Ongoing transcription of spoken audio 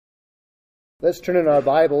Let's turn in our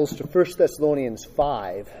Bibles to 1 Thessalonians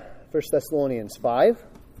 5. 1 Thessalonians 5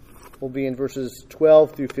 will be in verses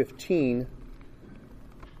 12 through 15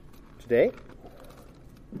 today.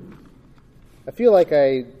 I feel like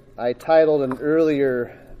I titled an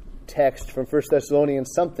earlier text from 1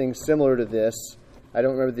 Thessalonians something similar to this. I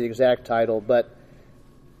don't remember the exact title, but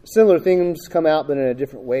similar things come out, but in a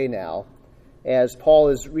different way now, as Paul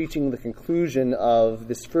is reaching the conclusion of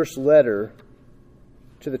this first letter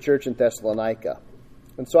to the church in Thessalonica.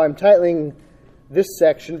 And so I'm titling this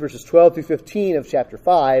section, verses 12 through 15 of chapter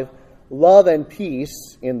 5, Love and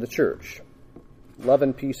Peace in the Church. Love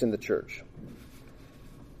and Peace in the Church.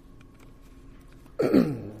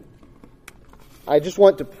 I just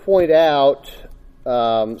want to point out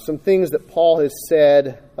some things that Paul has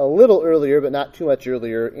said a little earlier, but not too much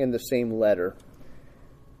earlier, in the same letter.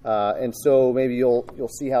 And so maybe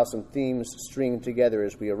you'll see how some themes string together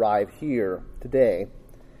as we arrive here today.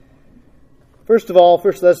 First of all,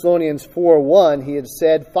 1 Thessalonians 4:1, he had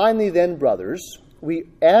said, "Finally then, brothers, we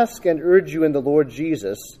ask and urge you in the Lord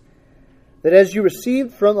Jesus, that as you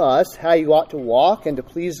received from us how you ought to walk and to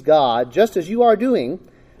please God, just as you are doing,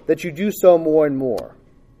 that you do so more and more."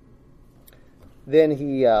 Then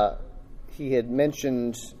he had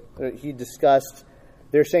mentioned, he discussed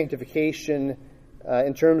their sanctification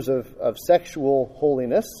in terms of sexual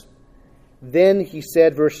holiness. Then he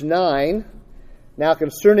said, verse 9, "Now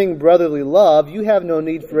concerning brotherly love, you have no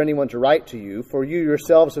need for anyone to write to you, for you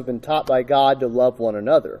yourselves have been taught by God to love one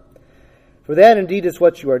another. For that indeed is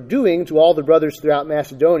what you are doing to all the brothers throughout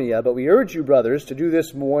Macedonia, but we urge you, brothers, to do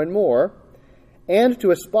this more and more, and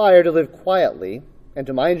to aspire to live quietly, and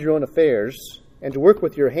to mind your own affairs, and to work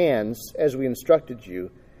with your hands, as we instructed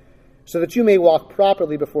you, so that you may walk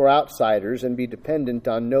properly before outsiders and be dependent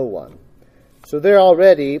on no one." So there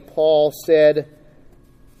already, Paul said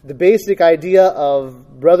the basic idea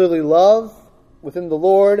of brotherly love within the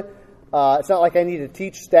Lord, it's not like I need to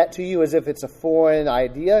teach that to you as if it's a foreign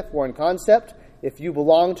idea, foreign concept. If you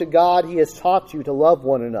belong to God, He has taught you to love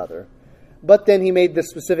one another. But then he made the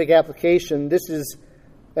specific application.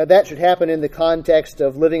 That should happen in the context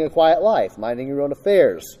of living a quiet life, minding your own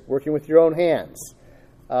affairs, working with your own hands.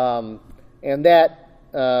 And that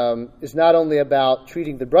is not only about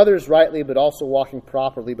treating the brothers rightly, but also walking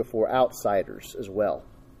properly before outsiders as well.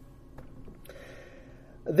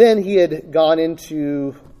 Then he had gone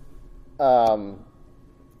into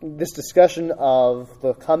this discussion of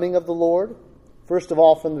the coming of the Lord. First of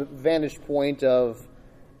all, from the vantage point of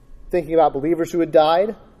thinking about believers who had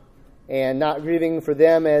died and not grieving for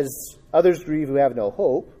them as others grieve who have no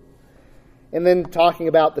hope. And then talking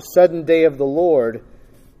about the sudden day of the Lord,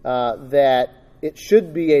 that it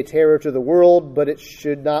should be a terror to the world, but it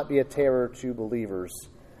should not be a terror to believers.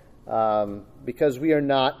 Because we are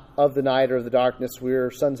not of the night or of the darkness, we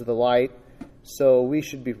are sons of the light, so we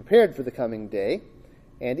should be prepared for the coming day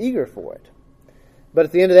and eager for it. But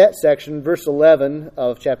at the end of that section, verse 11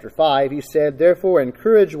 of chapter 5, he said, "Therefore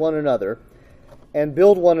encourage one another and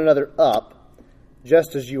build one another up,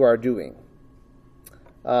 just as you are doing."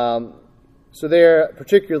 So there,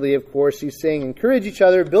 particularly, of course, he's saying encourage each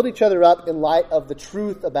other, build each other up in light of the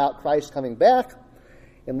truth about Christ coming back,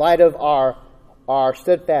 in light of our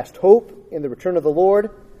steadfast hope in the return of the Lord.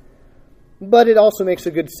 But it also makes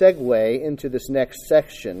a good segue into this next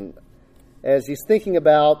section, as he's thinking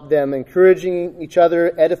about them encouraging each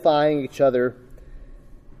other, edifying each other.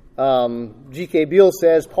 G.K. Beale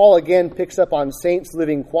says, Paul again picks up on saints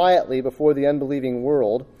living quietly before the unbelieving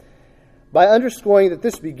world by underscoring that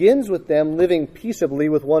this begins with them living peaceably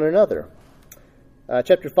with one another.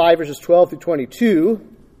 Chapter 5, verses 12 through 22,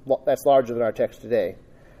 well, that's larger than our text today.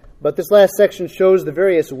 But this last section shows the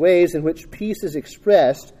various ways in which peace is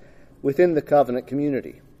expressed within the covenant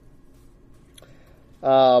community.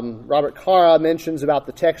 Robert Cara mentions about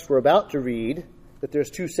the text we're about to read that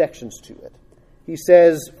there's two sections to it. He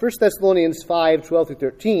says 1 Thessalonians 5, 12 through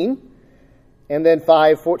 13, and then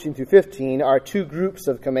 5, 14 through 15 are two groups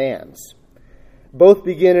of commands. Both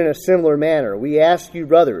begin in a similar manner. "We ask you,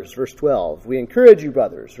 brothers," verse 12. "We encourage you,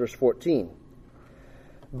 brothers," verse 14.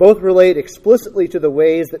 Both relate explicitly to the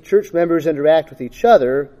ways that church members interact with each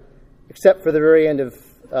other, except for the very end of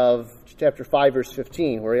chapter 5, verse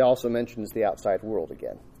 15, where he also mentions the outside world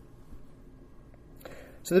again.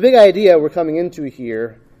 So the big idea we're coming into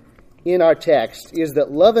here in our text is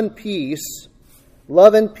that love and peace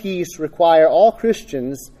require all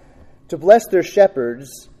Christians to bless their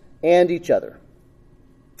shepherds and each other.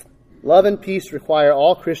 Love and peace require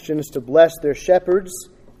all Christians to bless their shepherds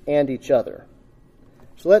and each other.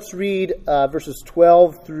 So let's read verses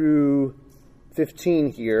 12 through 15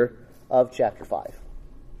 here of chapter 5.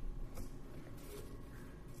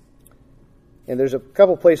 And there's a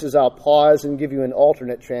couple places I'll pause and give you an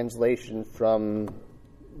alternate translation from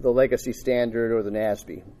the Legacy Standard or the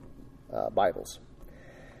NASB Bibles.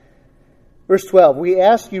 Verse 12, we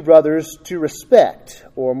ask you, brothers, to respect,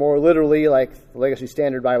 or more literally, like the Legacy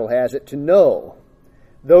Standard Bible has it, to know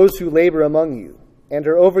those who labor among you and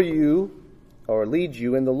are over you, or lead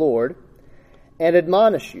you in the Lord, and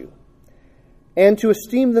admonish you, and to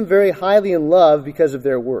esteem them very highly in love because of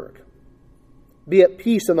their work. Be at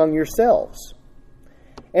peace among yourselves.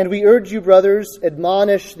 And we urge you, brothers,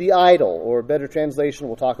 admonish the idle, or better translation,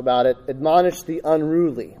 we'll talk about it, admonish the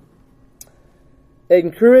unruly.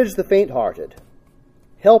 Encourage the faint-hearted.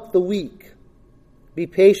 Help the weak. Be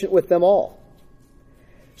patient with them all.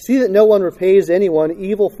 See that no one repays anyone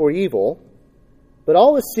evil for evil, but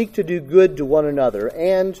always seek to do good to one another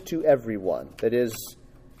and to everyone. That is,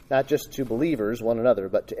 not just to believers, one another,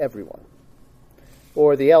 but to everyone.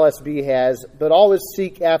 Or the LSB has, but always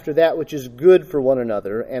seek after that which is good for one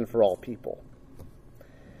another and for all people.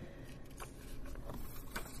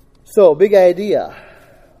 So, big idea.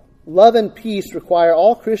 Love and peace require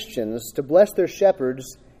all Christians to bless their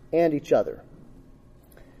shepherds and each other.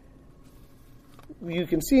 You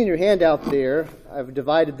can see in your handout there, I've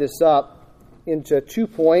divided this up into 2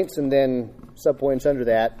 points and then subpoints under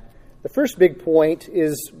that. The first big point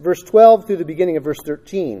is verse 12 through the beginning of verse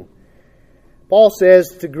 13. Paul says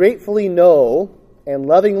to gratefully know and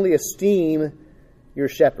lovingly esteem your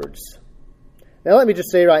shepherds. Now let me just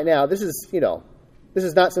say right now, this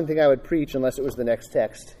is not something I would preach unless it was the next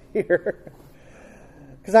text here.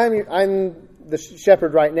 Because I'm the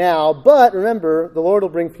shepherd right now, but remember, the Lord will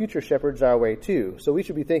bring future shepherds our way too. So we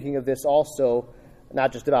should be thinking of this also,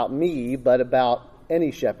 not just about me, but about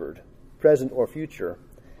any shepherd, present or future.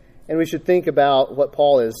 And we should think about what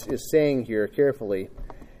Paul is saying here carefully.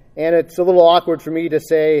 And it's a little awkward for me to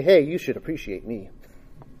say, hey, you should appreciate me.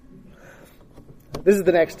 This is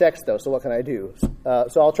the next text, though, so what can I do?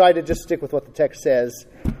 So I'll try to just stick with what the text says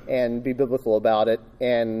and be biblical about it.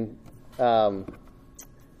 And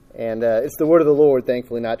it's the word of the Lord,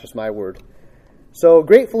 thankfully, not just my word. So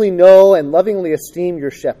gratefully know and lovingly esteem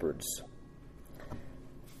your shepherds.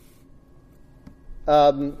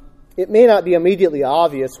 It may not be immediately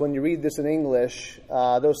obvious when you read this in English,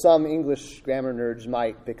 though some English grammar nerds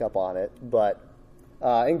might pick up on it, but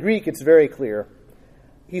in Greek it's very clear.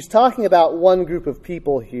 He's talking about one group of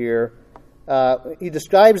people here. He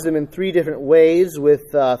describes them in 3 different ways with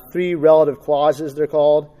 3 relative clauses, they're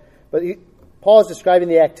called. But Paul is describing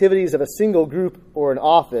the activities of a single group or an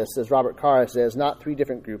office, as Robert Carr says, not 3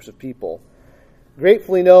 different groups of people.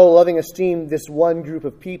 Gratefully know, loving esteem this one group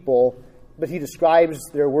of people, but he describes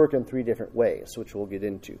their work in 3 different ways, which we'll get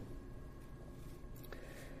into.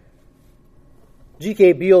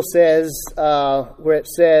 G.K. Beale says, where it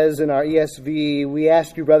says in our ESV, we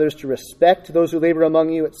ask you, brothers, to respect those who labor among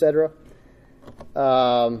you, etc.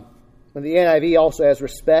 And the NIV also has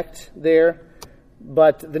respect there,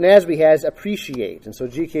 but the NASB has appreciate. And so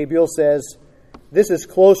G.K. Beale says, this is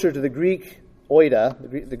closer to the Greek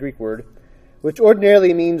oida, the Greek word, which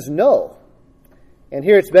ordinarily means know. And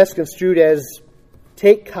here it's best construed as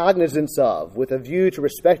take cognizance of, with a view to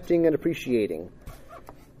respecting and appreciating.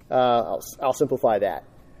 I'll simplify that.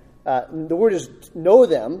 The word is know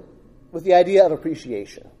them with the idea of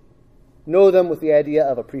appreciation. Know them with the idea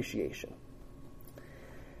of appreciation.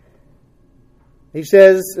 He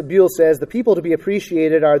says, Beale says, the people to be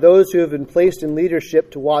appreciated are those who have been placed in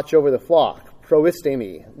leadership to watch over the flock.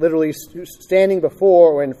 Proistemi, literally standing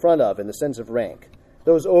before or in front of, in the sense of rank.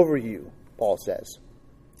 Those over you, Paul says.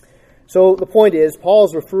 So the point is,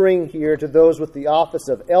 Paul's referring here to those with the office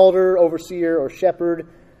of elder, overseer, or shepherd.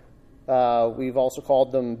 We've also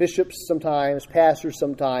called them bishops sometimes, pastors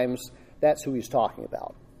sometimes. That's who he's talking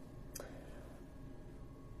about.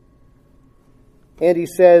 And he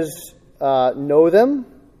says, know them,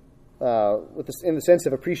 in the sense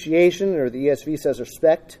of appreciation, or the ESV says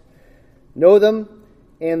respect. Know them,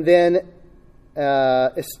 and then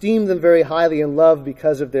esteem them very highly in love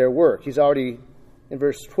because of their work. He's already, in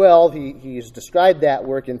verse 12, he's described that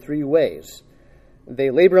work in 3 ways.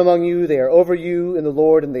 They labor among you, they are over you in the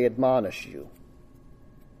Lord, and they admonish you.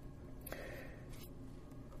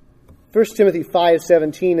 1 Timothy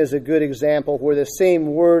 5:17 is a good example where the same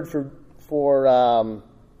word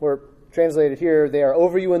where translated here, they are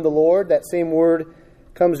over you in the Lord, that same word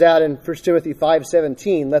comes out in 1 Timothy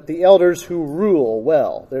 5:17. Let the elders who rule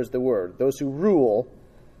well, there's the word, those who rule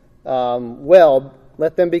well,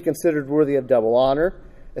 let them be considered worthy of double honor,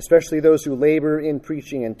 especially those who labor in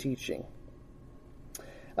preaching and teaching.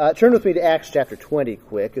 Turn with me to Acts chapter 20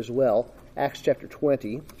 quick as well. Acts chapter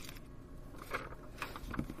 20.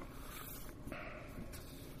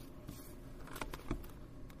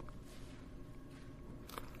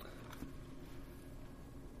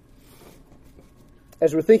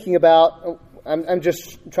 as we're thinking about, I'm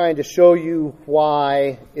just trying to show you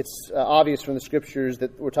why it's obvious from the Scriptures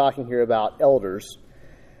that we're talking here about elders.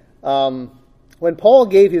 When Paul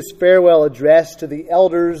gave his farewell address to the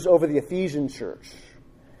elders over the Ephesian church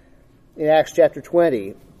in Acts chapter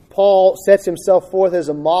 20, Paul sets himself forth as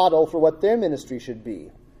a model for what their ministry should be.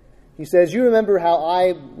 He says, "You remember how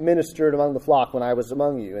I ministered among the flock when I was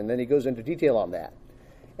among you." And then he goes into detail on that.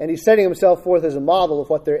 And he's setting himself forth as a model of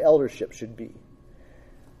what their eldership should be.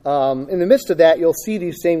 In the midst of that, you'll see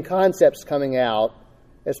these same concepts coming out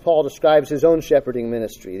as Paul describes his own shepherding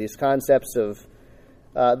ministry. These concepts of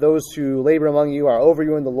those who labor among you are over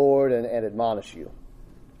you in the Lord and admonish you.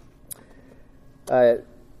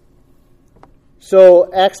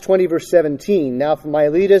 So, Acts 20, verse 17, "Now from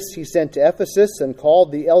Miletus he sent to Ephesus and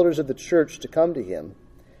called the elders of the church to come to him.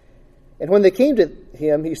 And when they came to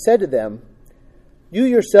him, he said to them, 'You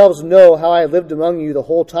yourselves know how I lived among you the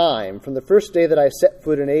whole time, from the first day that I set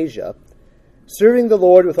foot in Asia, serving the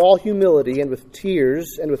Lord with all humility and with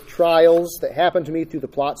tears and with trials that happened to me through the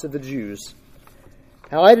plots of the Jews.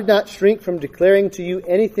 How I did not shrink from declaring to you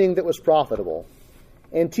anything that was profitable,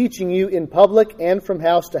 and teaching you in public and from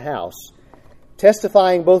house to house,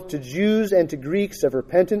 testifying both to Jews and to Greeks of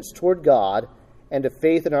repentance toward God and of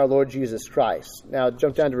faith in our Lord Jesus Christ.'" Now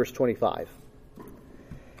jump down to verse 25.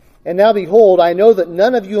 "And now behold, I know that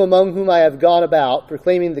none of you among whom I have gone about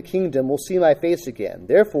proclaiming the kingdom will see my face again.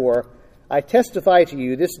 Therefore I testify to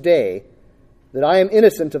you this day that I am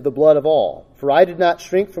innocent of the blood of all, for I did not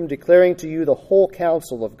shrink from declaring to you the whole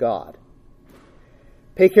counsel of God.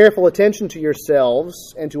 Pay careful attention to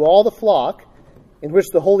yourselves and to all the flock in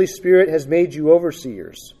which the Holy Spirit has made you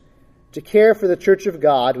overseers, to care for the church of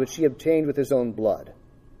God which he obtained with his own blood.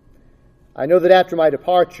 I know that after my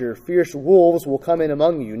departure, fierce wolves will come in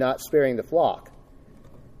among you, not sparing the flock.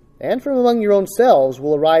 And from among your own selves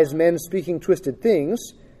will arise men speaking twisted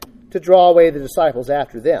things to draw away the disciples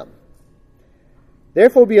after them.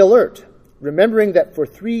 Therefore be alert, remembering that for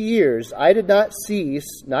 3 years I did not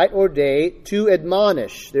cease, night or day, to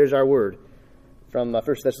admonish," there's our word from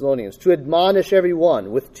 1 Thessalonians, "to admonish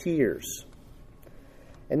everyone with tears.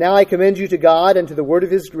 And now I commend you to God and to the word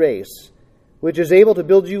of his grace, which is able to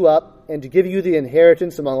build you up and to give you the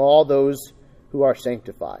inheritance among all those who are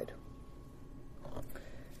sanctified."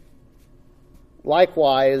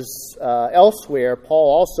 Likewise, elsewhere,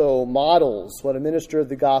 Paul also models what a minister of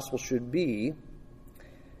the gospel should be.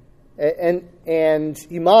 And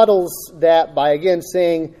he models that by, again,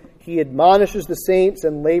 saying he admonishes the saints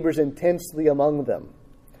and labors intensely among them.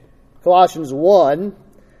 Colossians 1,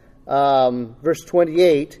 verse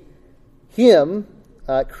 28, "Him,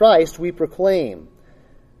 Christ, we proclaim,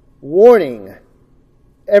 warning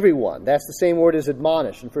everyone." That's the same word as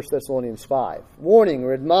admonish in 1 Thessalonians 5. "Warning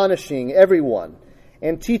or admonishing everyone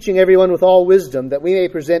and teaching everyone with all wisdom, that we may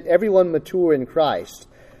present everyone mature in Christ.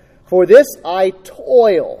 For this I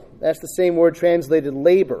toil." That's the same word translated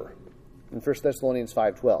labor in 1 Thessalonians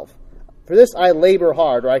 5:12. "For this I labor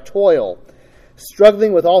hard," or I toil,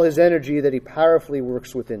 struggling with all his energy that he powerfully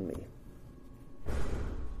works within me.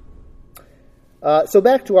 So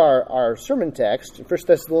back to our sermon text, 1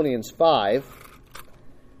 Thessalonians 5.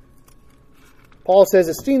 Paul says,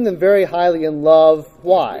 "Esteem them very highly in love."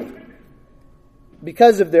 Why?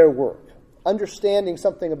 Because of their work. Understanding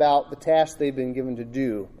something about the task they've been given to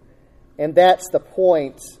do. And that's the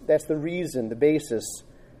point, that's the reason, the basis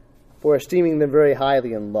for esteeming them very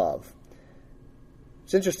highly in love.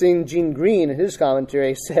 It's interesting, Gene Green in his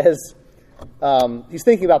commentary says, he's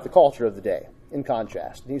thinking about the culture of the day, in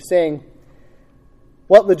contrast. And he's saying,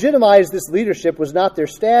 what legitimized this leadership was not their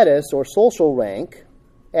status or social rank,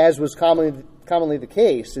 as was commonly the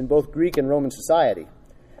case in both Greek and Roman society,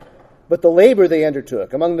 but the labor they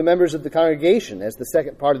undertook among the members of the congregation, as the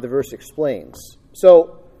second part of the verse explains.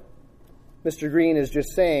 So, Mr. Green is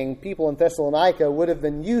just saying people in Thessalonica would have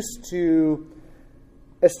been used to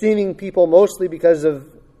esteeming people mostly because of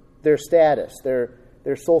their status, their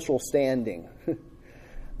social standing.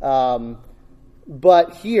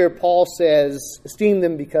 But here Paul says, esteem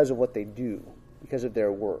them because of what they do, because of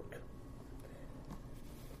their work.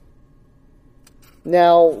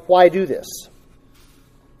 Now, why do this?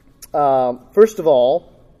 First of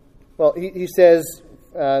all, well, he says,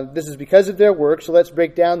 this is because of their work, so let's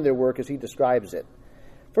break down their work as he describes it.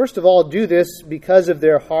 First of all, do this because of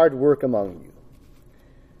their hard work among you.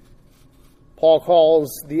 Paul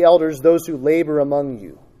calls the elders those who labor among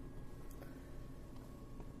you.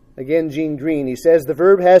 Again, Gene Green, he says the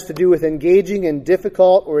verb has to do with engaging in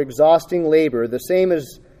difficult or exhausting labor, the same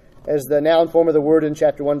as the noun form of the word in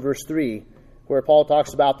chapter 1, verse 3, where Paul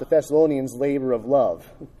talks about the Thessalonians' labor of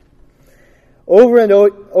love. Over and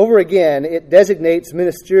over again, it designates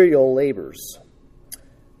ministerial labors,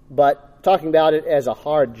 but talking about it as a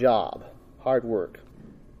hard job, hard work.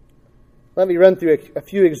 Let me run through a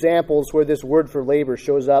few examples where this word for labor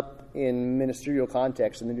shows up in ministerial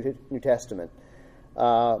context in the New Testament.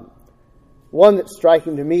 One that's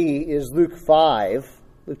striking to me is Luke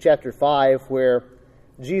chapter 5, where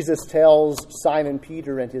Jesus tells Simon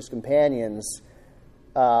Peter and his companions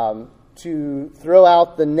to throw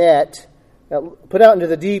out the net, put out into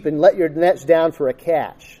the deep and let your nets down for a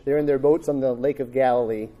catch. They're in their boats on the Lake of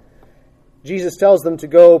Galilee. Jesus tells them to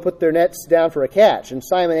go put their nets down for a catch. And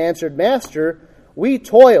Simon answered, Master, we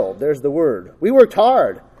toiled, there's the word. We worked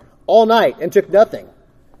hard all night and took nothing.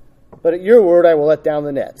 But at your word I will let down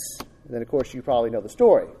the nets. And then, of course, you probably know the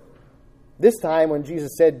story. This time when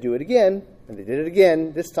Jesus said, do it again, and they did it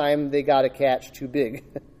again, this time they got a catch too big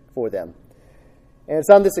for them. And it's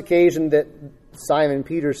on this occasion that Simon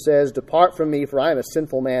Peter says, Depart from me, for I am a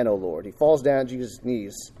sinful man, O Lord. He falls down at Jesus'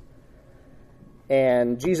 knees.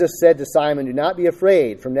 And Jesus said to Simon, Do not be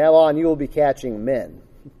afraid. From now on you will be catching men.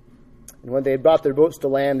 And when they had brought their boats to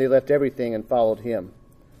land, they left everything and followed him.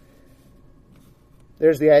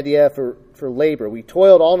 There's the idea for labor. We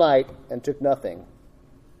toiled all night and took nothing.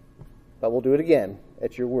 But we'll do it again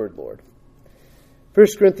at your word, Lord. 1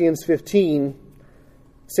 Corinthians 15,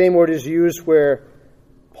 same word is used where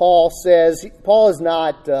Paul is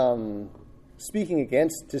not speaking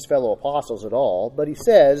against his fellow apostles at all, but he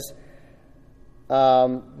says,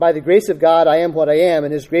 by the grace of God I am what I am,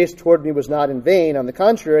 and his grace toward me was not in vain. On the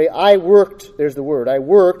contrary, I worked,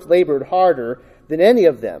 labored harder than any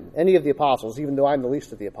of the apostles, even though I'm the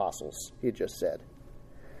least of the apostles, he had just said.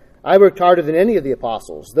 I worked harder than any of the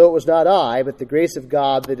apostles, though it was not I, but the grace of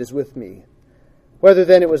God that is with me. Whether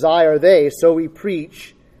then it was I or they, so we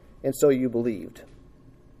preach, and so you believed.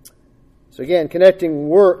 So again, connecting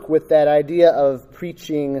work with that idea of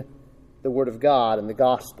preaching the Word of God and the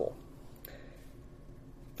gospel.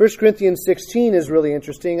 1 Corinthians 16 is really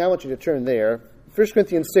interesting. I want you to turn there. 1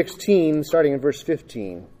 Corinthians 16, starting in verse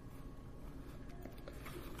 15.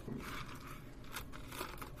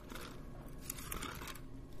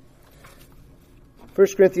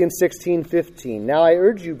 First Corinthians 16:15. Now I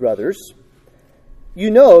urge you, brothers, you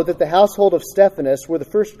know that the household of Stephanas were the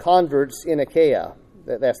first converts in Achaia.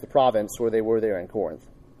 That's the province where they were there in Corinth.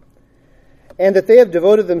 And that they have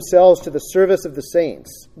devoted themselves to the service of the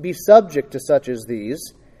saints. Be subject to such as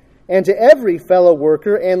these, and to every fellow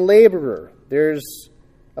worker and laborer. There's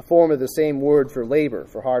a form of the same word for labor,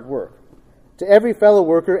 for hard work. To every fellow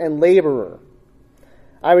worker and laborer.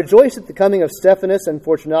 I rejoice at the coming of Stephanas and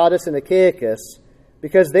Fortunatus and Achaicus,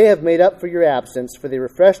 because they have made up for your absence, for they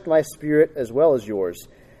refreshed my spirit as well as yours.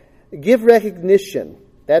 Give recognition.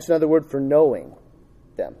 That's another word for knowing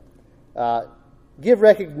them. Give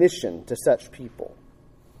recognition to such people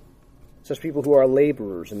who are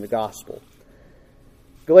laborers in the gospel.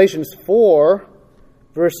 Galatians 4,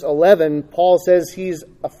 verse 11, Paul says he's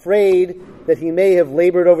afraid that he may have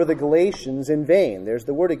labored over the Galatians in vain. There's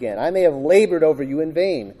the word again. I may have labored over you in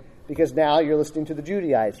vain, because now you're listening to the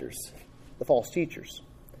Judaizers, the false teachers.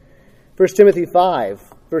 1 Timothy 5,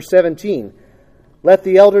 verse 17. Let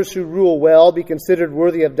the elders who rule well be considered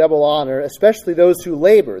worthy of double honor, especially those who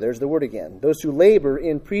labor. There's the word again. Those who labor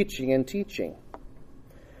in preaching and teaching.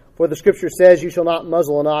 For the Scripture says, You shall not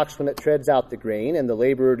muzzle an ox when it treads out the grain, and the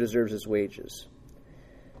laborer deserves his wages.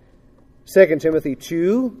 2 Timothy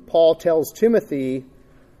 2, Paul tells Timothy,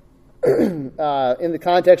 in the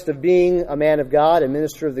context of being a man of God, a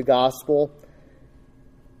minister of the gospel,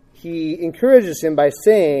 he encourages him by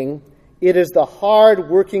saying, it is the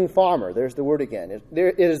hard-working farmer. There's the word again.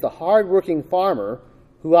 It is the hard-working farmer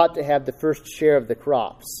who ought to have the first share of the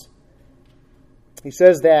crops. He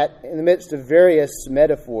says that in the midst of various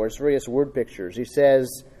metaphors, various word pictures. He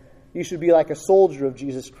says, you should be like a soldier of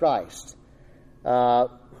Jesus Christ,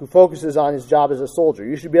 who focuses on his job as a soldier.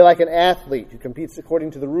 You should be like an athlete who competes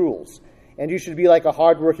according to the rules. And you should be like a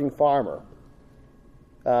hard-working farmer,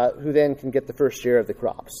 who then can get the first share of the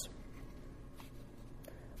crops.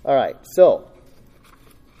 All right, so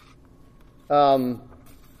to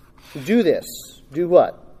do this, do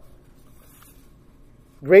what?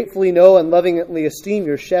 Gratefully know and lovingly esteem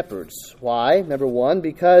your shepherds. Why? Number one,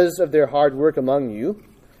 because of their hard work among you.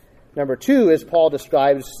 Number two, as Paul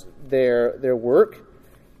describes their work,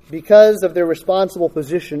 because of their responsible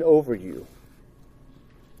position over you.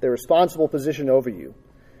 Their responsible position over you.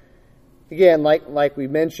 Again, like we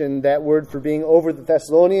mentioned, that word for being over the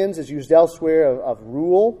Thessalonians is used elsewhere of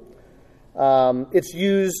rule. It's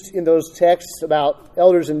used in those texts about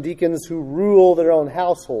elders and deacons who rule their own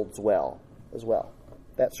households well, as well.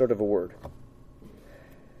 That sort of a word.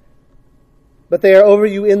 But they are over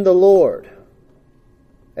you in the Lord.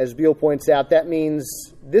 As Beale points out, that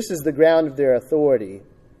means this is the ground of their authority.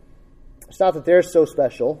 It's not that they're so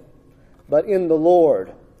special, but in the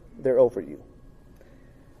Lord, they're over you.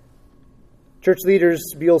 Church leaders,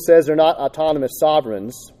 Beale says, are not autonomous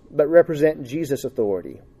sovereigns, but represent Jesus'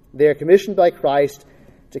 authority. They are commissioned by Christ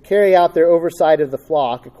to carry out their oversight of the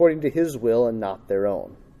flock according to his will and not their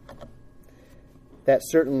own. That's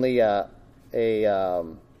certainly a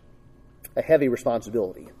heavy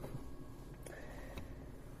responsibility.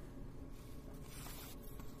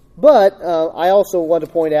 But I also want to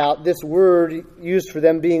point out this word used for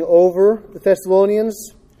them being over the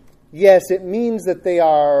Thessalonians. Yes, it means that they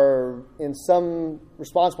are in some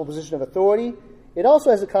responsible position of authority. It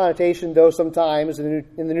also has a connotation, though sometimes in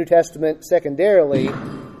the New Testament, secondarily,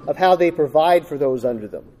 of how they provide for those under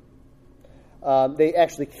them. They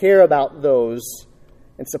actually care about those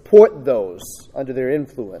and support those under their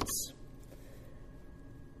influence.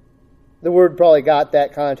 The word probably got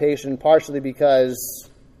that connotation partially because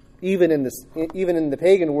even in the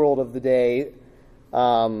pagan world of the day,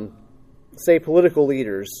 say political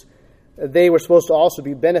leaders, they were supposed to also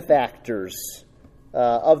be benefactors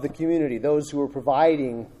of the community, those who were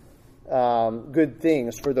providing good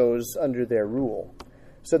things for those under their rule.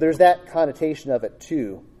 So there's that connotation of it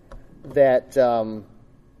too, that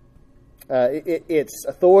it's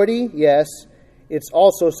authority, yes, it's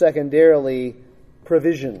also secondarily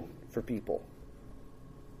provision for people.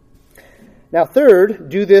 Now, third,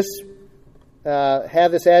 do this,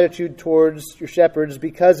 have this attitude towards your shepherds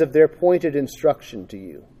because of their pointed instruction to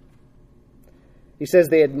you. He says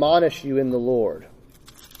they admonish you in the Lord.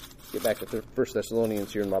 Get back to 1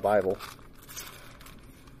 Thessalonians here in my Bible.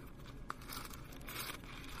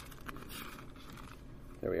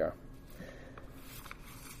 There we are.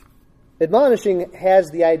 Admonishing has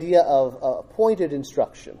the idea of pointed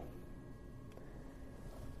instruction.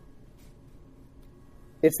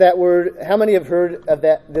 It's that word. How many have heard of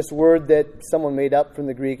this word that someone made up from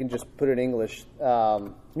the Greek and just put it in English?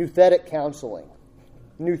 Nouthetic counseling.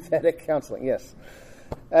 Nouthetic counseling, yes.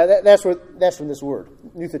 That's from this word,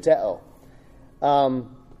 noutheteo.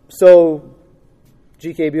 So,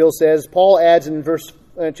 G.K. Beale says, Paul adds in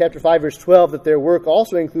chapter 5, verse 12, that their work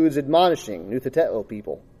also includes admonishing, noutheteo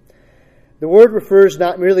people. The word refers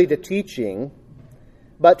not merely to teaching,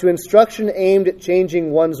 but to instruction aimed at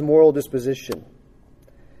changing one's moral disposition,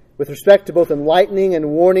 with respect to both enlightening and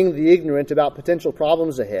warning the ignorant about potential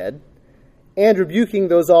problems ahead, and rebuking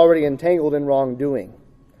those already entangled in wrongdoing.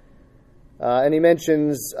 And he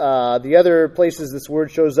mentions the other places this word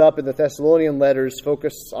shows up in the Thessalonian letters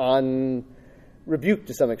focus on rebuke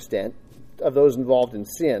to some extent of those involved in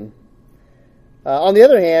sin. On the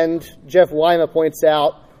other hand, Jeff Wyma points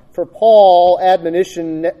out, for Paul,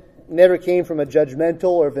 admonition never came from a judgmental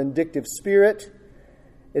or vindictive spirit.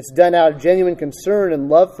 It's done out of genuine concern and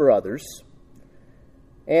love for others.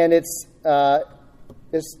 And it's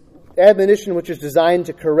admonition which is designed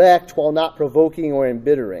to correct while not provoking or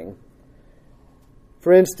embittering.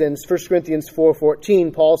 For instance, 1 Corinthians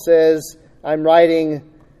 4:14, Paul says, I'm writing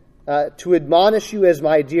to admonish you as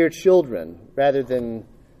my dear children, rather than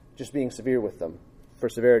just being severe with them for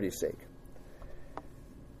severity's sake.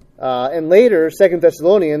 And later, 2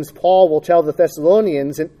 Thessalonians, Paul will tell the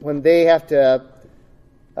Thessalonians when they have to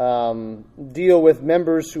deal with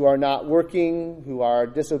members who are not working, who are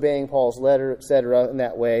disobeying Paul's letter, etc., in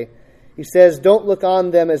that way. He says, don't look on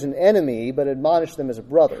them as an enemy, but admonish them as a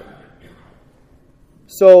brother.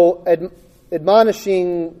 So,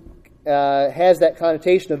 admonishing has that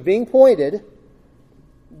connotation of being pointed,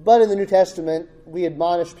 but in the New Testament, we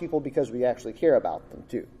admonish people because we actually care about them,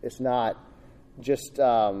 too. It's not just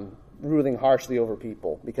ruling harshly over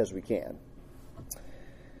people because we can.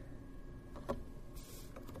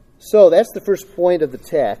 So that's the first point of the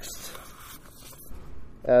text.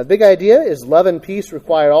 The big idea is love and peace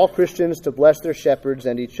require all Christians to bless their shepherds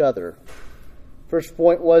and each other. First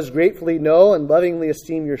point was gratefully know and lovingly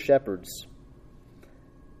esteem your shepherds.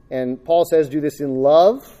 And Paul says do this in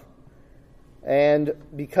love and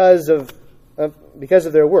because of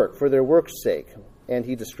their work, for their work's sake. And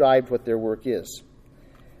he described what their work is.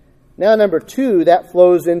 Now, number 2, that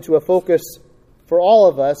flows into a focus for all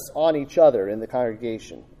of us on each other in the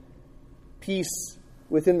congregation. Peace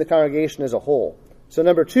within the congregation as a whole. So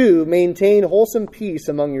number 2, maintain wholesome peace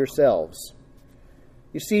among yourselves.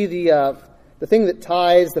 You see, the thing that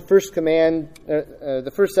ties the first command,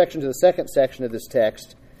 the first section to the second section of this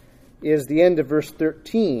text is the end of verse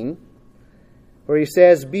 13, where he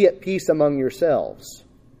says, be at peace among yourselves.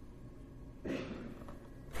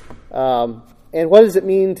 And what does it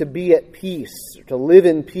mean to be at peace, to live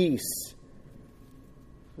in peace?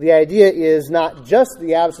 the idea is not just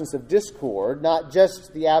the absence of discord, not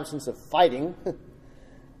just the absence of fighting.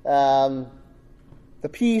 The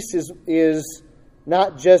peace is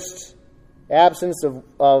not just absence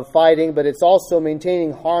of fighting, but it's also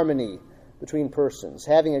maintaining harmony between persons,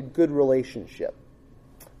 having a good relationship.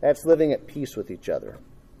 That's living at peace with each other.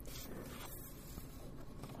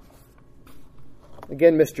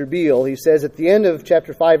 Again, Mr. Beale, he says at the end of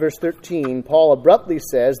chapter 5, verse 13, Paul abruptly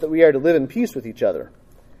says that we are to live in peace with each other.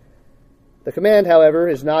 The command, however,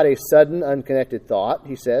 is not a sudden, unconnected thought,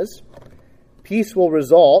 he says. Peace will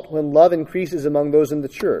result when love increases among those in the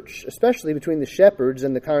church, especially between the shepherds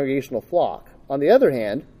and the congregational flock. On the other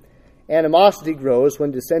hand, animosity grows when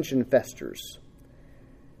dissension festers.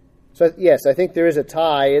 So, yes, I think there is a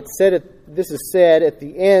tie. This is said at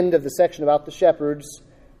the end of the section about the shepherds,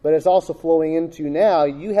 but it's also flowing into now,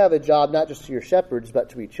 you have a job not just to your shepherds, but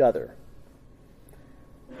to each other.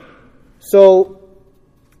 So,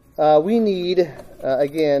 we need,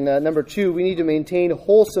 number 2, we need to maintain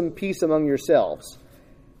wholesome peace among yourselves.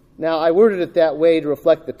 Now, I worded it that way to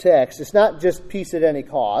reflect the text. It's not just peace at any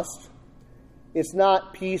cost. It's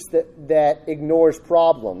not peace that ignores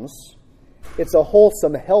problems. It's a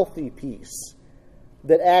wholesome, healthy peace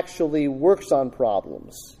that actually works on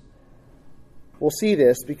problems. We'll see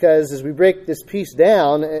this because as we break this piece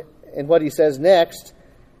down and what he says next,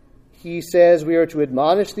 he says we are to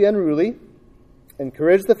admonish the unruly,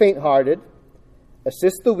 encourage the faint-hearted,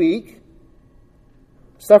 assist the weak,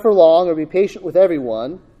 suffer long or be patient with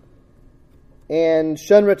everyone, and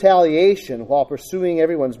shun retaliation while pursuing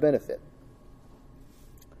everyone's benefit.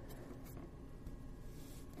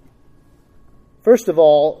 First of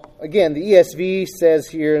all, again, the ESV says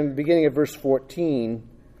here in the beginning of verse 14,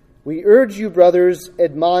 we urge you, brothers,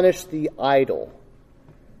 admonish the idle.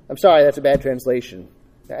 I'm sorry, that's a bad translation.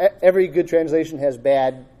 Every good translation has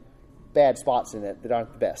bad spots in it that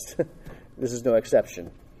aren't the best. This is no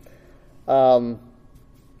exception. One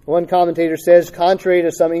commentator says, contrary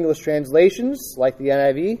to some English translations, like the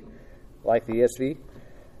NIV, like the ESV,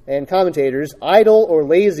 and commentators, idle or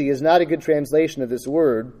lazy is not a good translation of this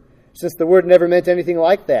word, since the word never meant anything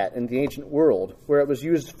like that in the ancient world, where it was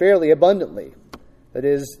used fairly abundantly. That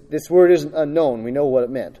is, this word isn't unknown. We know what it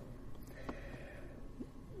meant.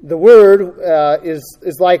 The word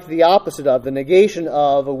is like the opposite of, the negation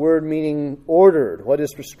of a word meaning ordered, what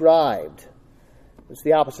is prescribed. It's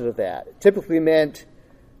the opposite of that. It typically meant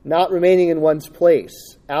not remaining in one's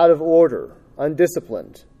place, out of order,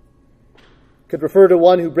 undisciplined. Could refer to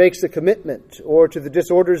one who breaks the commitment or to the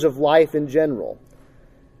disorders of life in general.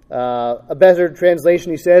 A better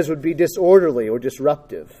translation, he says, would be disorderly or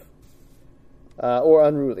disruptive. Or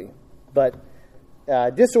unruly. But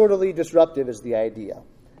disorderly, disruptive is the idea.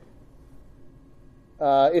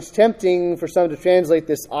 It's tempting for some to translate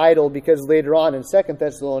this idle because later on in 2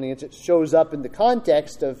 Thessalonians it shows up in the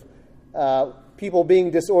context of people being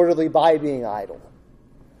disorderly by being idle.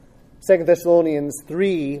 2 Thessalonians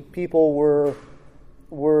 3, people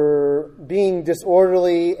were being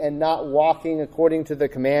disorderly and not walking according to the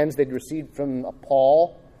commands they'd received from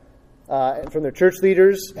Paul. From their church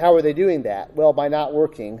leaders. How are they doing that? Well, by not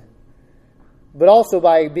working, but also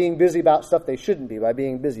by being busy about stuff they shouldn't be, by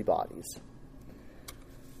being busybodies.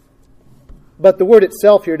 But the word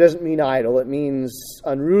itself here doesn't mean idle. It means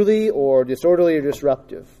unruly or disorderly or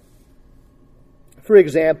disruptive. For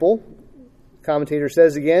example, the commentator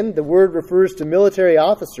says again, the word refers to military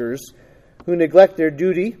officers who neglect their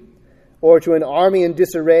duty, or to an army in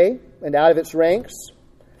disarray and out of its ranks,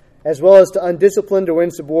 as well as to undisciplined or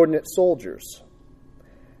insubordinate soldiers.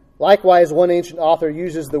 Likewise, one ancient author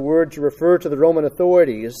uses the word to refer to the Roman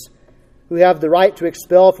authorities who have the right to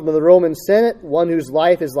expel from the Roman Senate one whose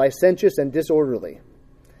life is licentious and disorderly.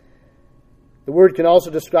 The word can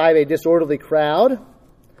also describe a disorderly crowd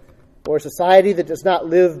or a society that does not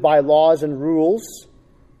live by laws and rules,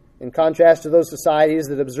 in contrast to those societies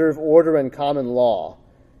that observe order and common law.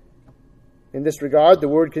 In this regard, the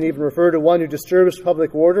word can even refer to one who disturbs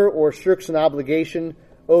public order or shirks an obligation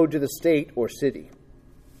owed to the state or city.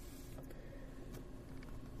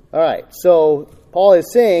 All right, so Paul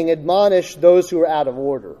is saying, admonish those who are out of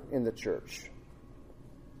order in the church.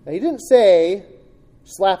 Now, he didn't say,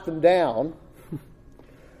 slap them down,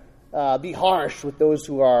 be harsh with those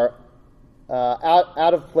who are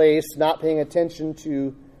out of place, not paying attention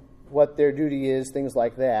to what their duty is, things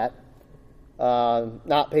like that.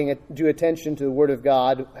 Not paying due attention to the Word of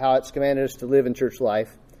God, how it's commanded us to live in church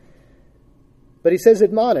life. But he says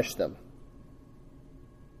admonish them.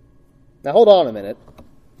 Now hold on a minute.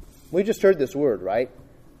 We just heard this word, right?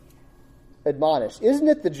 Admonish. Isn't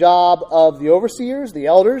it the job of the overseers, the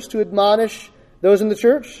elders, to admonish those in the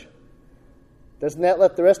church? Doesn't that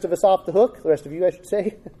let the rest of us off the hook? The rest of you, I should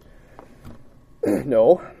say?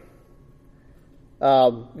 No.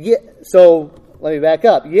 So let me back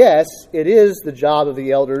up. Yes, it is the job of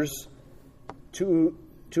the elders to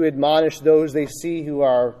admonish those they see who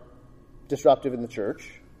are disruptive in the church,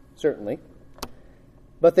 certainly.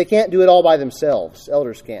 But they can't do it all by themselves.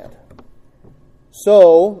 Elders can't.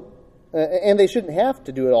 So, and they shouldn't have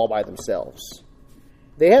to do it all by themselves.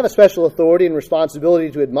 They have a special authority and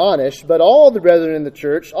responsibility to admonish, but all the brethren in the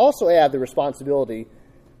church also have the responsibility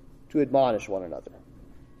to admonish one another.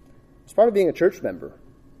 It's part of being a church member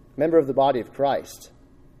of the body of Christ.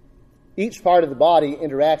 Each part of the body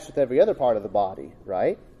interacts with every other part of the body,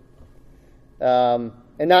 right? And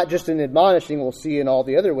not just in admonishing, we'll see in all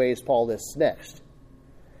the other ways Paul lists next.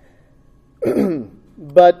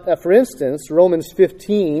 But, for instance, Romans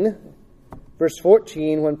 15, verse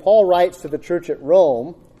 14, when Paul writes to the church at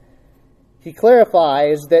Rome, he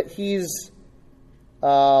clarifies that he's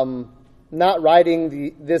not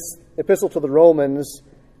writing this epistle to the Romans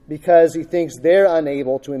because he thinks they're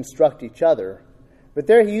unable to instruct each other. But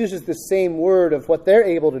there he uses the same word of what they're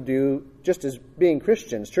able to do just as being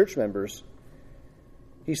Christians, church members.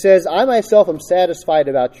 He says, I myself am satisfied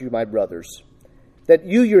about you, my brothers, that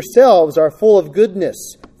you yourselves are full of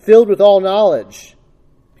goodness, filled with all knowledge,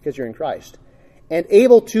 because you're in Christ, and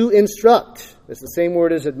able to instruct. It's the same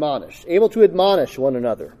word as admonish. Able to admonish one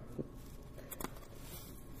another.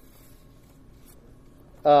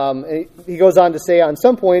 He goes on to say, on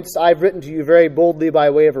some points, I've written to you very boldly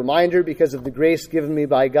by way of reminder because of the grace given me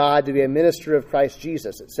by God to be a minister of Christ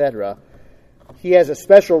Jesus, etc. He has a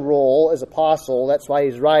special role as apostle, that's why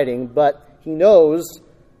he's writing, but he knows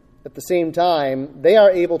at the same time they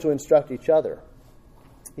are able to instruct each other.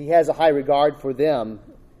 He has a high regard for them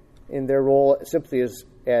in their role simply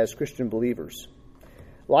as Christian believers.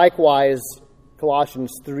 Likewise,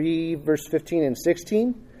 Colossians 3, verse 15 and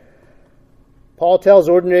 16, Paul tells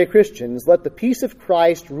ordinary Christians, let the peace of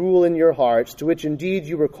Christ rule in your hearts, to which indeed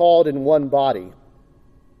you were called in one body,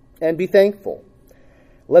 and be thankful.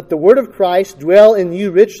 Let the word of Christ dwell in you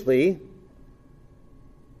richly.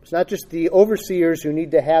 It's not just the overseers who need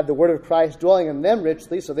to have the word of Christ dwelling in them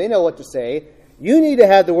richly, so they know what to say. You need to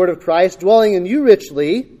have the word of Christ dwelling in you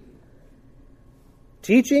richly,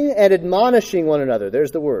 teaching and admonishing one another. There's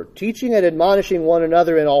the word. Teaching and admonishing one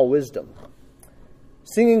another in all wisdom.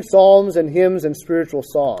 Singing psalms and hymns and spiritual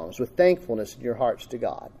songs with thankfulness in your hearts to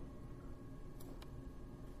God.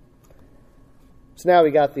 So now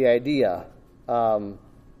we got the idea.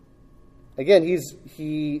 Again,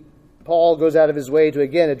 Paul goes out of his way to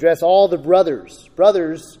again address all the brothers.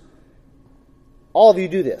 Brothers, all of you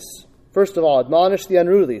do this. First of all, admonish the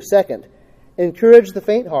unruly. Second, encourage the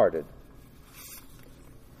faint-hearted.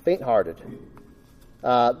 Faint-hearted.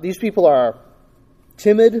 These people are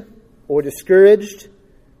timid or discouraged,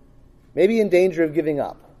 maybe in danger of giving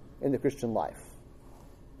up in the Christian life.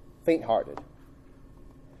 Faint-hearted.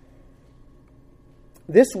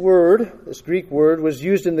 This word, this Greek word, was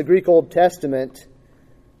used in the Greek Old Testament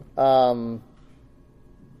to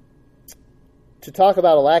talk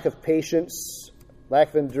about a lack of patience, lack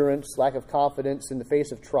of endurance, lack of confidence in the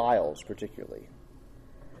face of trials, particularly.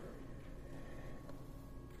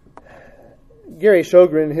 Gary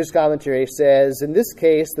Sjogren, in his commentary, says, in this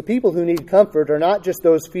case, the people who need comfort are not just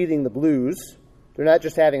those feeling the blues. They're not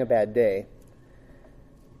just having a bad day.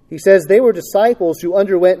 He says they were disciples who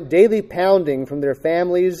underwent daily pounding from their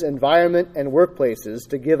families, environment, and workplaces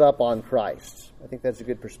to give up on Christ. I think that's a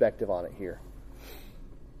good perspective on it here.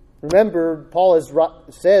 Remember, Paul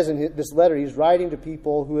says in this letter, he's writing to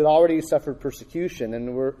people who had already suffered persecution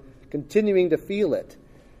and were continuing to feel it,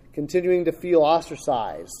 continuing to feel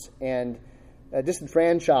ostracized and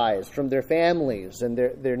disenfranchised from their families and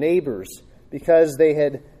their neighbors because they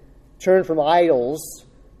had turned from idols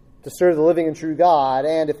to serve the living and true God,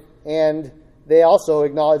 and they also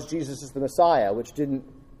acknowledged Jesus as the Messiah, which didn't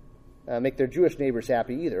make their Jewish neighbors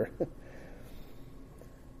happy either.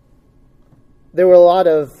 There were a lot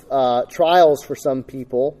of trials for some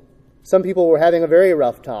people. Some people were having a very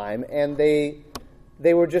rough time, and they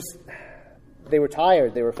were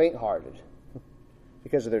tired, they were faint-hearted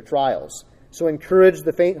because of their trials. So encourage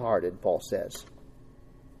the faint-hearted, Paul says.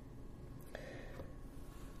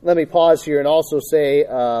 Let me pause here and also say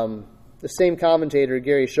the same commentator,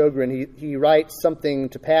 Gary Sjogren, he writes something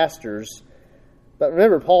to pastors. But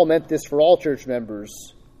remember, Paul meant this for all church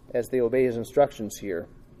members as they obey his instructions here.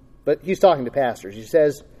 But he's talking to pastors. He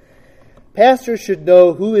says, pastors should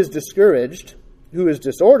know who is discouraged, who is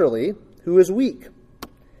disorderly, who is weak.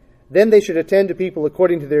 Then they should attend to people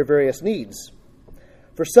according to their various needs.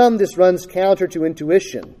 For some, this runs counter to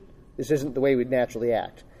intuition. This isn't the way we'd naturally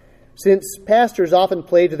act. since pastors often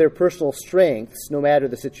play to their personal strengths no matter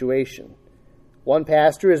the situation. One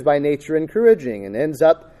pastor is by nature encouraging and ends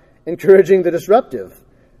up encouraging the disruptive,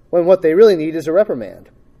 when what they really need is a reprimand.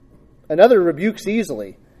 Another rebukes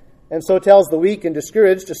easily, and so tells the weak and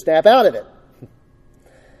discouraged to snap out of it.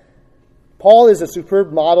 Paul is a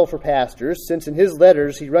superb model for pastors, since in his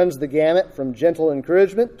letters he runs the gamut from gentle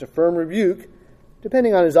encouragement to firm rebuke,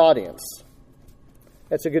 depending on his audience.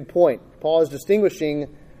 That's a good point. Paul is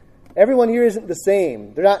distinguishing everyone here isn't the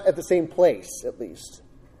same. They're not at the same place, at least.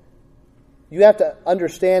 You have to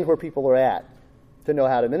understand where people are at to know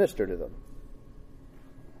how to minister to them.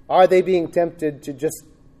 Are they being tempted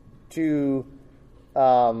to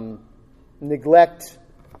neglect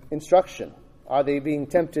instruction? Are they being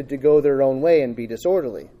tempted to go their own way and be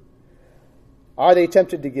disorderly? Are they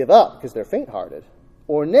tempted to give up because they're faint-hearted?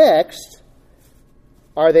 Or next,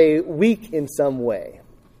 are they weak in some way?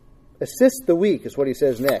 Assist the weak is what he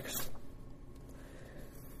says next.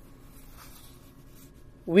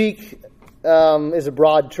 Weak is a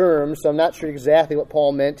broad term, so I'm not sure exactly what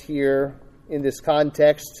Paul meant here in this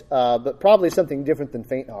context, but probably something different than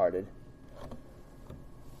faint-hearted.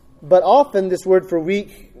 But often this word for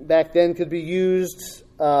weak back then could be used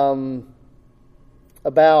about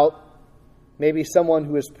maybe someone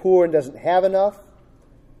who is poor and doesn't have enough,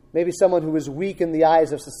 maybe someone who is weak in the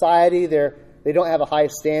eyes of society. They don't have a high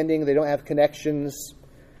standing, they don't have connections,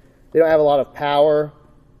 they don't have a lot of power.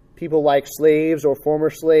 People like slaves or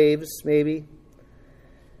former slaves, maybe.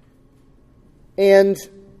 And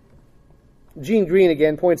Gene Green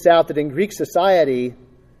again points out that in Greek society,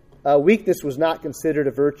 weakness was not considered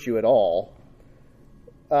a virtue at all.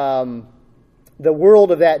 The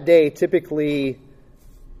world of that day typically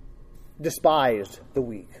despised the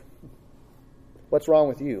weak. What's wrong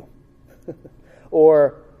with you?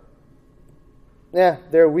 Or,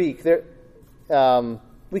 they're weak.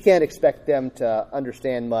 We can't expect them to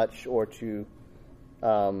understand much or to...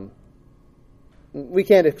 we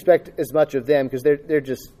can't expect as much of them because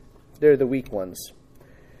they're the weak ones.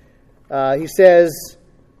 He says,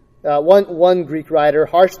 one Greek writer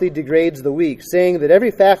harshly degrades the weak, saying that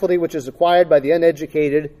every faculty which is acquired by the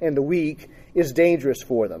uneducated and the weak is dangerous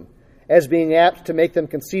for them, as being apt to make them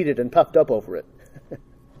conceited and puffed up over it.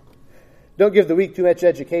 Don't give the weak too much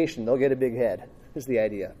education, they'll get a big head, is the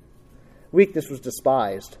idea. Weakness was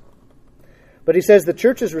despised. But he says the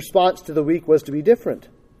church's response to the weak was to be different.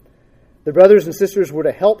 The brothers and sisters were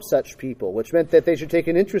to help such people, which meant that they should take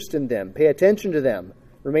an interest in them, pay attention to them,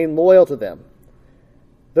 remain loyal to them.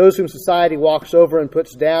 Those whom society walks over and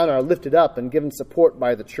puts down are lifted up and given support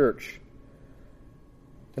by the church.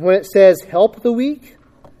 And when it says help the weak,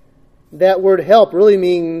 that word help really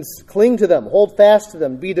means cling to them, hold fast to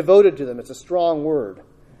them, be devoted to them. It's a strong word.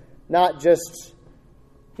 Not just,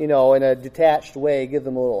 in a detached way, give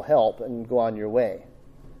them a little help and go on your way.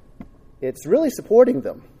 It's really supporting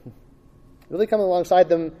them. Really coming alongside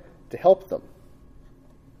them to help them.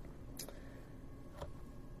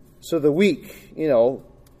 So the weak,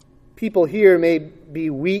 people here may be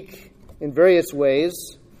weak in various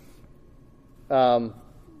ways.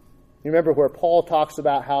 You remember where Paul talks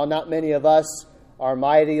about how not many of us are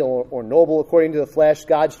mighty or noble according to the flesh.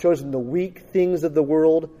 God's chosen the weak things of the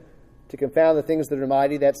world to confound the things that are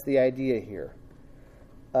mighty. That's the idea here.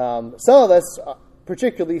 Some of us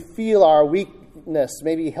particularly feel our weakness,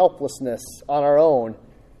 maybe helplessness on our own.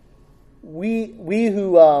 We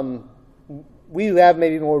who have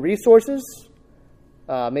maybe more resources,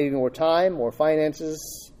 maybe more time, more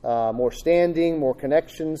finances, more standing, more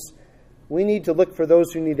connections, we need to look for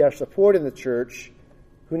those who need our support in the church,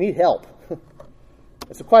 who need help.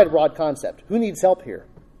 It's quite a broad concept. Who needs help here?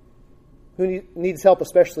 Who needs help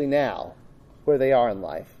especially now, where they are in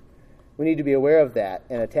life? We need to be aware of that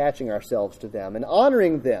and attaching ourselves to them and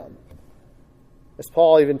honoring them. As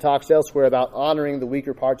Paul even talks elsewhere about honoring the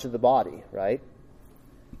weaker parts of the body, right?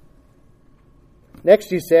 Next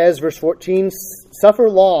he says, verse 14, suffer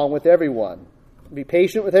long with everyone. Be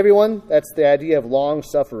patient with everyone. That's the idea of long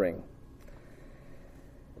suffering.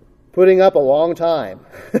 Putting up a long time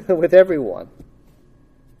with everyone.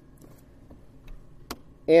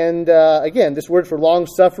 And again, this word for long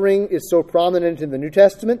suffering is so prominent in the New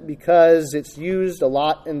Testament because it's used a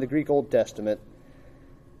lot in the Greek Old Testament.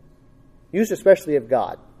 Used especially of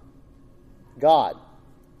God. God,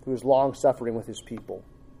 who is long suffering with his people.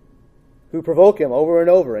 Who provoke him over and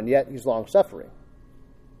over, and yet he's long suffering.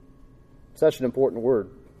 Such an important word.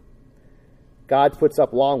 God puts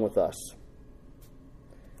up long with us.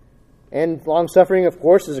 And long-suffering, of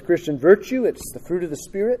course, is a Christian virtue. It's the fruit of the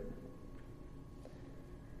Spirit.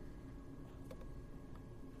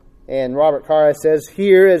 And Robert Carra says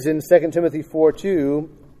here, as in 2 Timothy 4:2,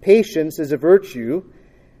 Patience is a virtue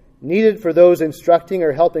needed for those instructing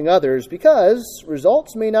or helping others because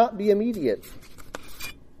results may not be immediate.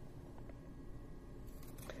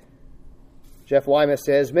 Jeff Wyma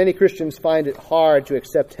says, many Christians find it hard to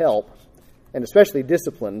accept help, and especially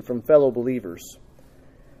discipline, from fellow believers.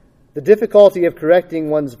 The difficulty of correcting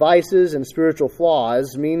one's vices and spiritual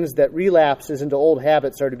flaws means that relapses into old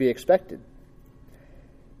habits are to be expected.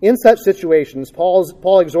 In such situations,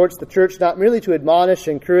 Paul exhorts the church not merely to admonish,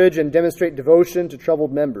 encourage, and demonstrate devotion to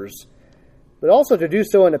troubled members, but also to do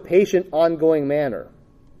so in a patient, ongoing manner,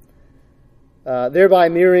 thereby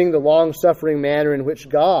mirroring the long-suffering manner in which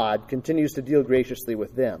God continues to deal graciously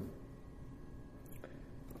with them.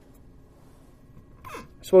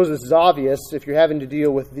 I suppose this is obvious. If you're having to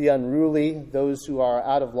deal with the unruly, those who are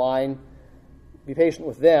out of line, be patient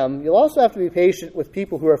with them. You'll also have to be patient with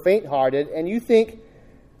people who are faint-hearted, and you think,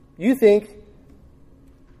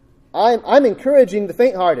 I'm encouraging the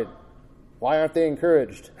faint-hearted. Why aren't they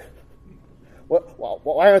encouraged?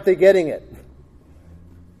 Why aren't they getting it?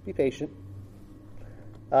 Be patient.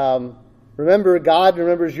 Remember, God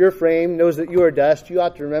remembers your frame, knows that you are dust. You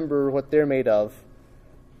ought to remember what they're made of,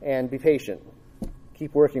 and be patient.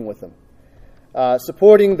 Keep working with them.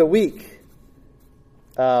 Supporting the weak.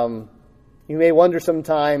 You may wonder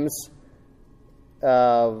sometimes,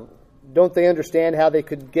 don't they understand how they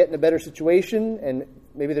could get in a better situation? And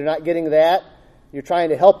maybe they're not getting that. You're trying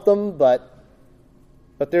to help them, but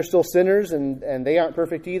they're still sinners, and they aren't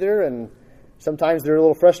perfect either. And sometimes they're a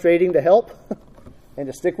little frustrating to help and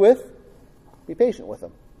to stick with. Be patient with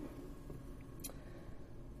them.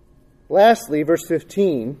 Lastly, verse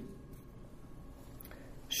 15.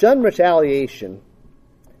 Shun retaliation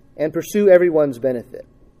and pursue everyone's benefit.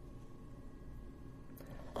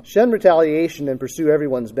 Shun retaliation and pursue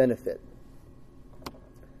everyone's benefit.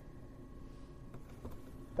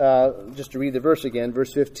 Just to read the verse again,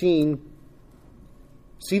 verse 15.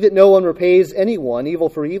 See that no one repays anyone evil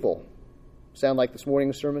for evil. Sound like this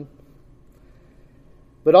morning's sermon?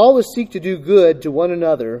 But always seek to do good to one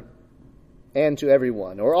another and to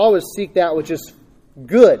everyone. Or always seek that which is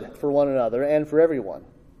good for one another and for everyone.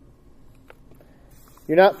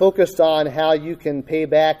 You're not focused on how you can pay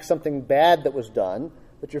back something bad that was done,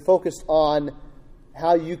 but you're focused on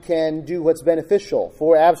how you can do what's beneficial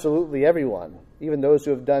for absolutely everyone, even those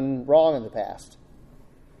who have done wrong in the past.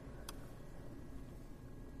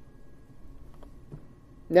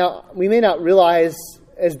 Now, we may not realize,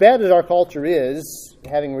 as bad as our culture is,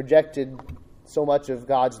 having rejected so much of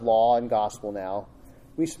God's law and gospel now,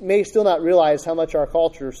 we may still not realize how much our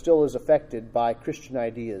culture still is affected by Christian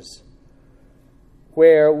ideas,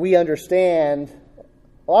 where we understand,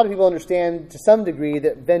 a lot of people understand to some degree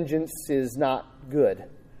that vengeance is not good.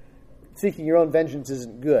 Seeking your own vengeance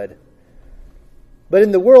isn't good. But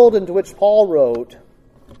in the world into which Paul wrote,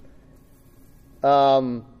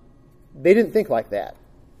 they didn't think like that.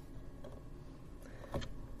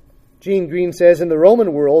 Gene Green says, in the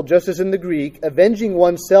Roman world, just as in the Greek, avenging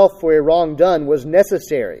oneself for a wrong done was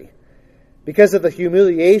necessary because of the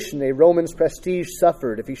humiliation a Roman's prestige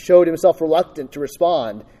suffered if he showed himself reluctant to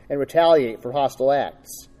respond and retaliate for hostile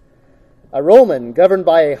acts. A Roman, governed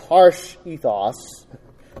by a harsh ethos,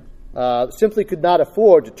 simply could not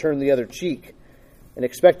afford to turn the other cheek and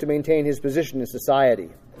expect to maintain his position in society.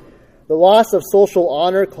 The loss of social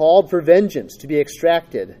honor called for vengeance to be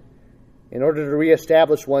extracted in order to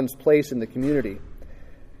reestablish one's place in the community.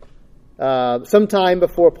 Sometime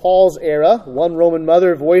before Paul's era, one Roman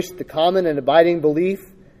mother voiced the common and abiding belief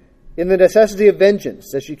in the necessity of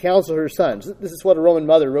vengeance as she counseled her sons. This is what a Roman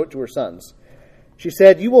mother wrote to her sons. She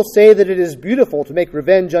said, "You will say that it is beautiful to make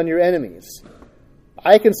revenge on your enemies.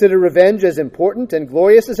 I consider revenge as important and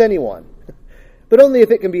glorious as anyone, but only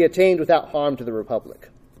if it can be attained without harm to the Republic."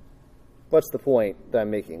 What's the point that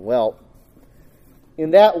I'm making? Well,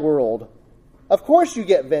 in that world, of course you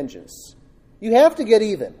get vengeance. You have to get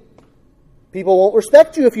even. People won't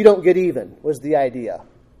respect you if you don't get even, was the idea.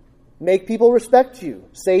 Make people respect you.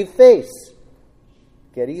 Save face.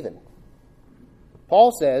 Get even.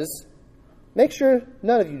 Paul says, make sure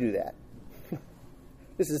none of you do that.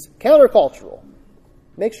 This is countercultural.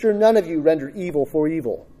 Make sure none of you render evil for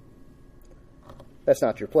evil. That's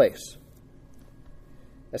not your place.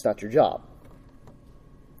 That's not your job.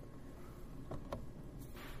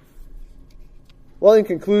 Well, in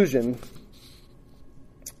conclusion,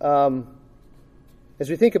 as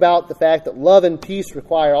we think about the fact that love and peace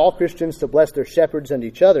require all Christians to bless their shepherds and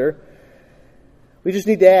each other, we just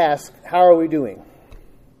need to ask, how are we doing?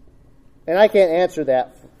 And I can't answer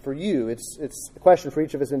that for you. It's a question for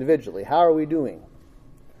each of us individually. How are we doing?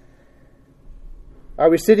 Are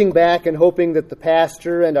we sitting back and hoping that the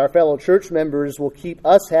pastor and our fellow church members will keep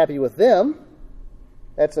us happy with them?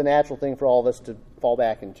 That's a natural thing for all of us to fall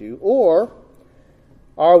back into. Or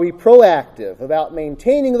are we proactive about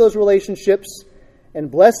maintaining those relationships and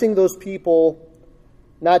blessing those people,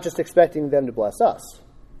 not just expecting them to bless us?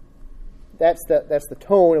 That's the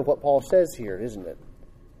tone of what Paul says here, isn't it?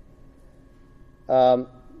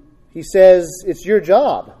 He says it's your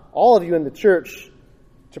job, all of you in the church,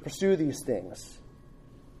 to pursue these things.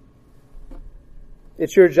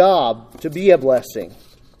 It's your job to be a blessing,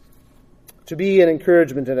 to be an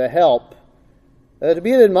encouragement and a help, to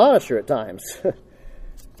be an admonisher at times.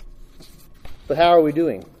 But how are we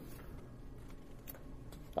doing?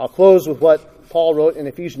 I'll close with what Paul wrote in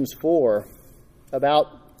Ephesians 4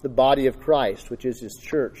 about the body of Christ, which is his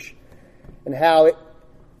church, and how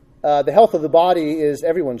the health of the body is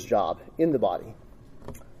everyone's job in the body.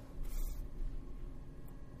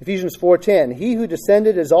 Ephesians 4:10, he who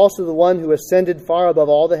descended is also the one who ascended far above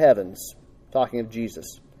all the heavens, talking of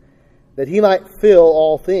Jesus, that he might fill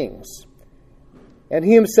all things. And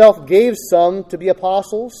he himself gave some to be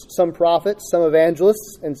apostles, some prophets, some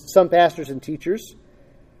evangelists, and some pastors and teachers,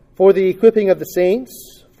 for the equipping of the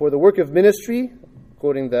saints, for the work of ministry,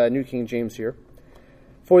 quoting the New King James here,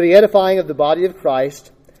 for the edifying of the body of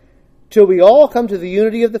Christ, till we all come to the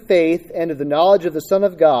unity of the faith and of the knowledge of the Son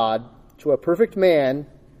of God, to a perfect man,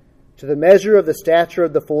 to the measure of the stature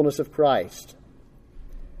of the fullness of Christ,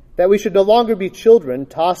 that we should no longer be children,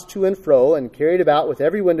 tossed to and fro and carried about with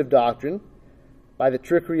every wind of doctrine, by the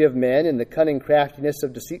trickery of men and the cunning craftiness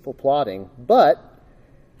of deceitful plotting, but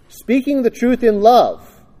speaking the truth in love.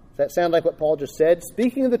 Does that sound like what Paul just said?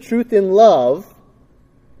 Speaking the truth in love,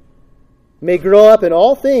 may grow up in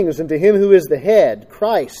all things into him who is the head,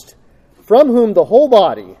 Christ, from whom the whole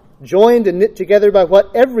body, joined and knit together by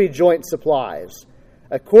what every joint supplies,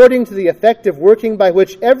 according to the effective working by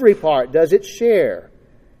which every part does its share,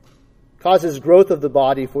 causes growth of the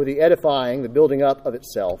body for the edifying, the building up of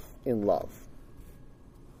itself in love.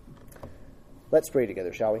 Let's pray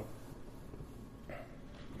together, shall we?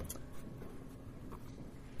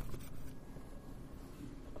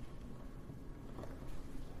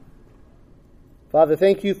 Father,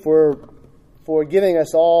 thank you for giving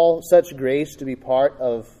us all such grace to be part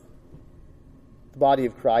of the body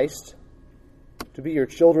of Christ, to be your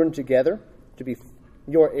children together, to be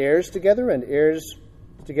your heirs together and heirs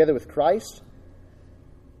together with Christ.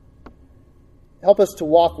 Help us to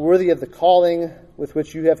walk worthy of the calling with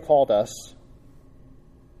which you have called us.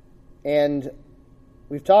 And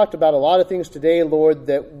we've talked about a lot of things today, Lord,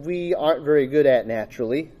 that we aren't very good at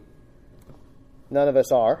naturally. None of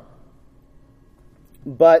us are.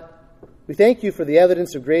 But we thank you for the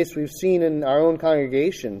evidence of grace we've seen in our own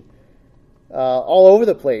congregation. All over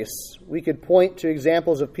the place, we could point to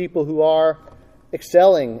examples of people who are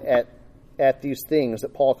excelling at these things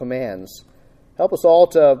that Paul commands. Help us all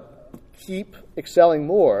to keep excelling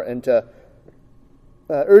more and to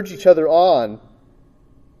urge each other on,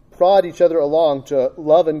 prod each other along to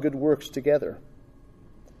love and good works together.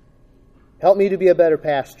 Help me to be a better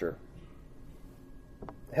pastor.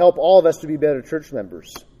 Help all of us to be better church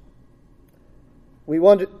members. We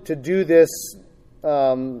want to do this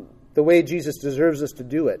the way Jesus deserves us to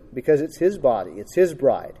do it, because it's his body, it's his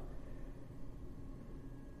bride.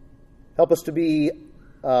 Help us to be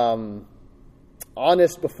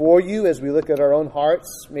honest before you as we look at our own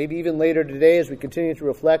hearts, maybe even later today as we continue to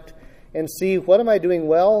reflect and see, what am I doing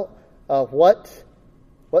well? What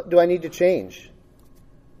do I need to change?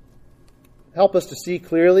 Help us to see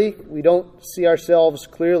clearly. We don't see ourselves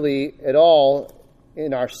clearly at all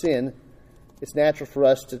in our sin. It's natural for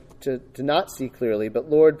us to not see clearly. But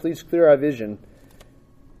Lord, please clear our vision,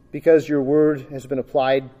 because your word has been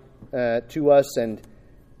applied to us, and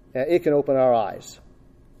it can open our eyes.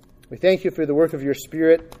 We thank you for the work of your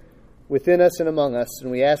Spirit within us and among us,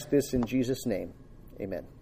 and we ask this in Jesus' name. Amen.